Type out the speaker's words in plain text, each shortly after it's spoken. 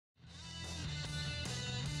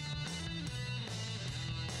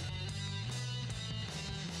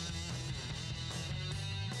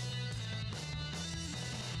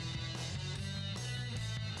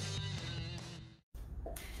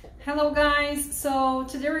Hello guys, so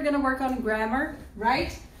today we're going to work on grammar,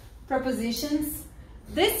 right? Prepositions.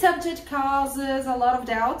 This subject causes a lot of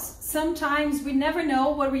doubts. Sometimes we never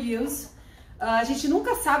know what we use. A gente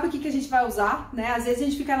nunca sabe o que a gente vai usar, né? Às vezes a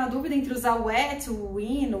gente fica na dúvida entre usar o at, o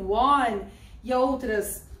in, o on e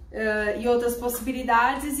outras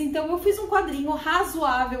possibilidades. Então eu fiz um quadrinho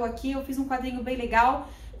razoável aqui, eu fiz um quadrinho bem legal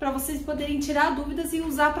para vocês poderem tirar dúvidas e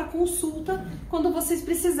usar para consulta quando vocês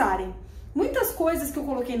precisarem. Muitas coisas que eu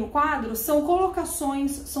coloquei no quadro são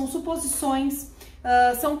colocações, são suposições,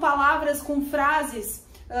 são palavras com frases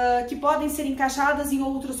que podem ser encaixadas em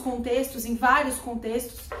outros contextos, em vários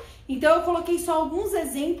contextos. Então eu coloquei só alguns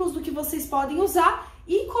exemplos do que vocês podem usar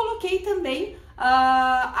e coloquei também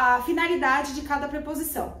a finalidade de cada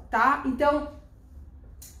preposição, tá? Então,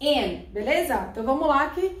 in, beleza? Então vamos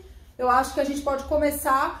lá que eu acho que a gente pode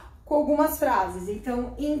começar com algumas frases.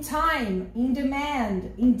 Então, in time, in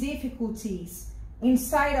demand, in difficulties,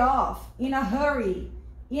 inside of, in a hurry,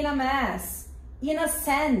 in a mess, in a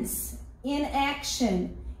sense, in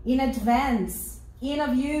action, in advance, in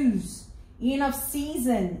of use, in of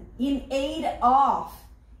season, in aid of,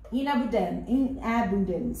 in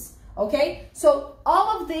abundance, okay? So,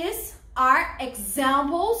 all of these are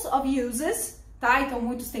examples of uses, tá? Então,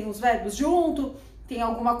 muitos têm os verbos junto, tem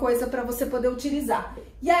alguma coisa para você poder utilizar.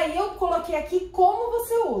 E aí eu coloquei aqui como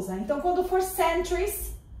você usa. Então, quando for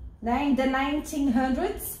centuries, né, in the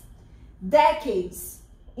 1900s, decades,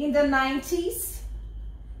 in the 90s,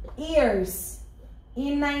 years,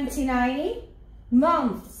 in 1990,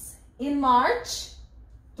 months, in March,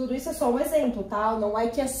 tudo isso é só um exemplo, tá? Não é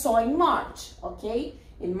que é só em March, ok?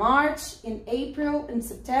 In March, in April, in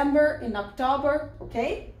September, in October,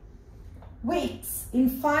 ok? Weeks, in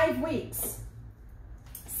 5 weeks.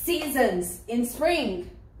 Seasons, in spring,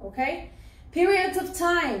 okay? Periods of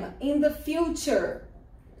time, in the future.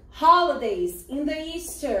 Holidays, in the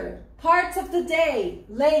Easter. Parts of the day,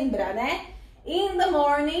 lembra, né? In the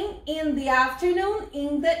morning, in the afternoon,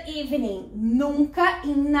 in the evening. Nunca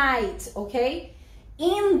in night, ok?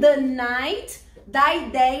 In the night, dá a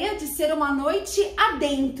ideia de ser uma noite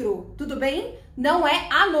adentro, tudo bem? Não é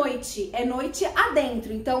à noite, é noite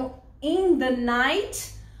adentro. Então, in the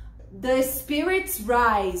night, the spirits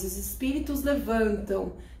rise, os espíritos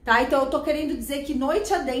levantam, tá? Então eu tô querendo dizer que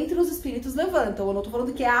noite adentro os espíritos levantam, eu não tô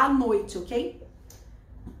falando que é à noite, ok?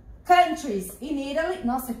 Countries, in Italy,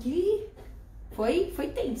 nossa, aqui foi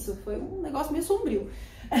tenso, foi um negócio meio sombrio.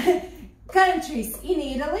 Countries,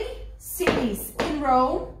 in Italy, cities, in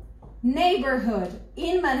Rome, neighborhood,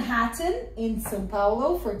 in Manhattan, in São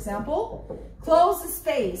Paulo, for example, close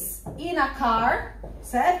space, in a car,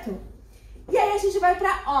 certo? E aí a gente vai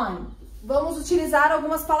para on. Vamos utilizar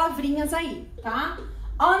algumas palavrinhas aí, tá?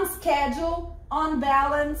 On schedule, on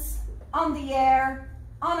balance, on the air,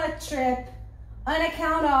 on a trip, on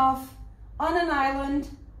account of, on an island,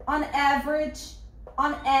 on average,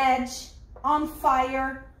 on edge, on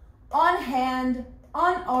fire, on hand,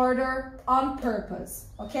 on order, on purpose,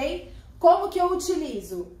 ok? Como que eu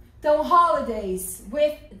utilizo? Então, holidays,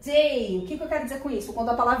 with day. O que eu quero dizer com isso? Quando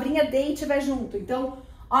a palavrinha day estiver junto. Então,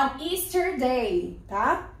 on Easter Day,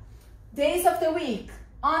 tá? Days of the week.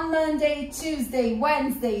 On Monday, Tuesday,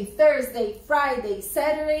 Wednesday, Thursday, Friday,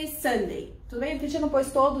 Saturday, Sunday. Tudo bem? A gente não pôs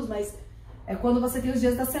todos, mas é quando você tem os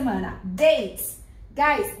dias da semana. Dates.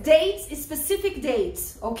 Guys, dates is specific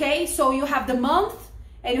dates, okay? So you have the month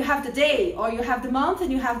and you have the day, or you have the month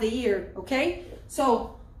and you have the year, okay?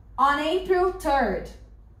 So, on April 3rd,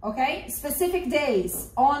 okay? Specific days.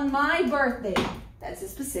 On my birthday. That's a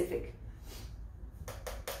specific.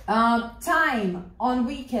 Time, on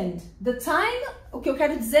weekend. The time, o que eu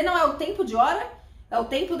quero dizer não é o tempo de hora, é o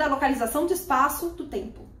tempo da localização de espaço do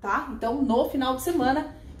tempo, tá? Então, no final de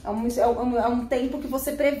semana, é um tempo que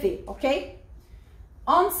você prevê, ok?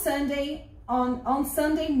 On Sunday, on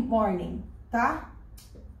Sunday morning, tá?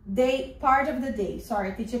 Day, part of the day. Sorry,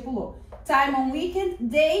 a teacher pulou. Time on weekend,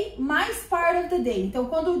 day, mais part of the day. Então,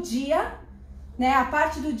 quando o dia, né, a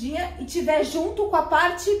parte do dia, e tiver junto com a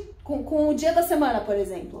parte, com o dia da semana, por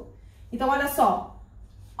exemplo. Então, olha só.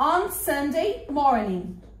 On Sunday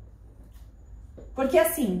morning. Porque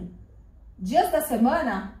assim, dias da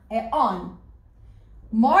semana é on.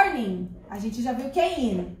 Morning, a gente já viu que é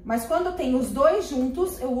in. Mas quando tem os dois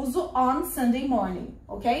juntos, eu uso on Sunday morning,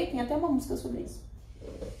 ok? Tem até uma música sobre isso.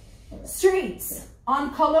 Streets,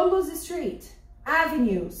 on Columbus Street.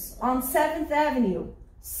 Avenues, on 7th Avenue.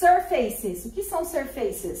 Surfaces, o que são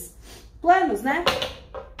surfaces? Planos, né?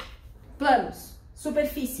 Planos,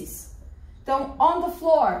 superfícies. Então, on the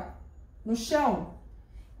floor, no chão.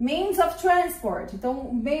 Means of transport,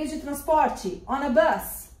 então, meios de transporte. On a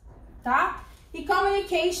bus, tá? E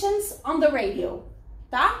communications on the radio,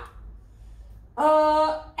 tá?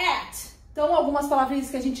 Então, algumas palavrinhas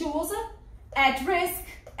que a gente usa: at risk,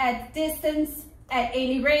 at distance, at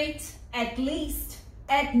any rate, at least,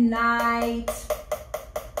 at night.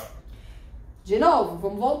 De novo,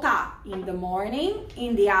 vamos voltar. In the morning,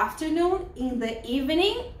 in the afternoon, in the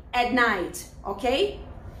evening, at night, ok?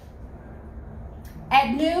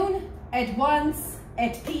 At noon, at once,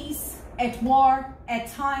 at peace, at war, at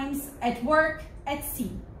times, at work, at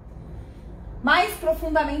sea. Mais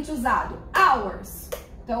profundamente usado, hours.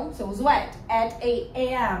 Então, você usa o at 8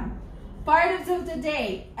 a.m. Part of the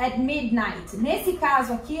day, at midnight. Nesse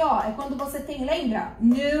caso aqui, ó, é quando você tem, lembra?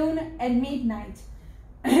 Noon and midnight.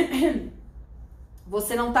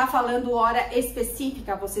 Você não tá falando hora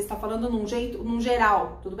específica, você está falando num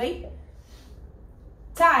geral, tudo bem?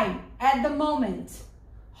 Time, at the moment.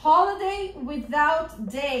 Holiday without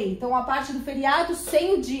day. Então, a parte do feriado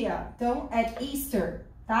sem o dia. Então, at Easter,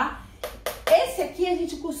 tá? Esse aqui a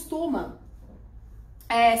gente costuma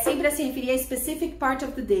sempre assim referir a specific part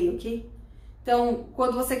of the day, ok? Então,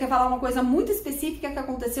 quando você quer falar uma coisa muito específica que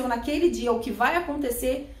aconteceu naquele dia ou que vai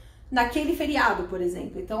acontecer naquele feriado, por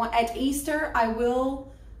exemplo. Então, at Easter, I will,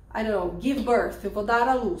 I don't know, give birth. Eu vou dar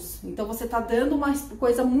à luz. Então, você tá dando uma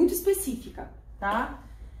coisa muito específica, tá?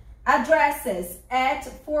 Addresses, at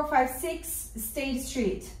 456 State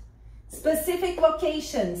Street. Specific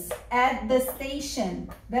locations, at the station.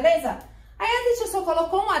 Beleza? Aí a gente só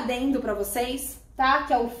colocou um adendo pra vocês, tá?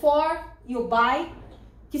 Que é o for e o by,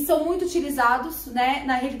 que são muito utilizados, né?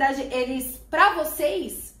 Na realidade, eles, pra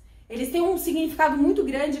vocês, eles têm um significado muito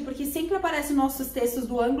grande, porque sempre aparecem nos nossos textos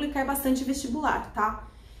do ângulo e cai bastante vestibular, tá?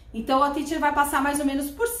 Então, a teacher vai passar mais ou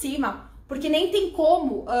menos por cima, porque nem tem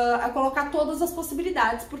como colocar todas as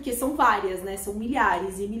possibilidades, porque são várias, né? São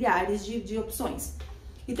milhares e milhares de opções.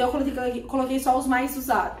 Então, eu coloquei só os mais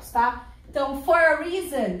usados, tá? Então, for a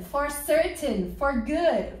reason, for certain, for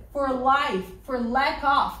good, for life, for lack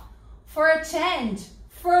of, for a change,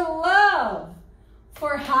 for love,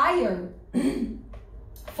 for higher,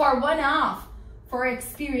 for one-off, for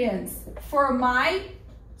experience, for my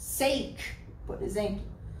sake, por exemplo,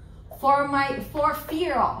 for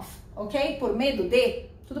fear of, ok? Por medo de,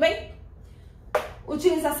 tudo bem?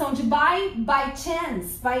 Utilização de by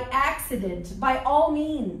chance, by accident, by all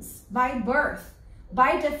means, by birth,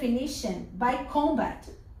 by definition, by combat,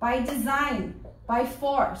 by design, by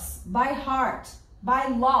force, by heart, by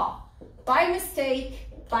law, by mistake,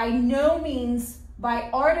 by no means, by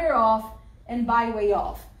order of, and by way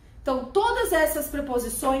of. Então, todas essas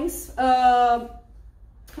preposições,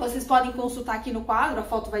 vocês podem consultar aqui no quadro, a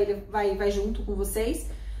foto vai junto com vocês,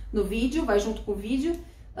 no vídeo, vai junto com o vídeo.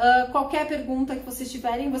 Qualquer pergunta que vocês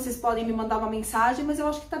tiverem, vocês podem me mandar uma mensagem, mas eu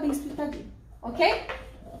acho que tá bem explicadinho, ok?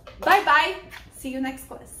 Bye, bye! See you next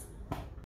class.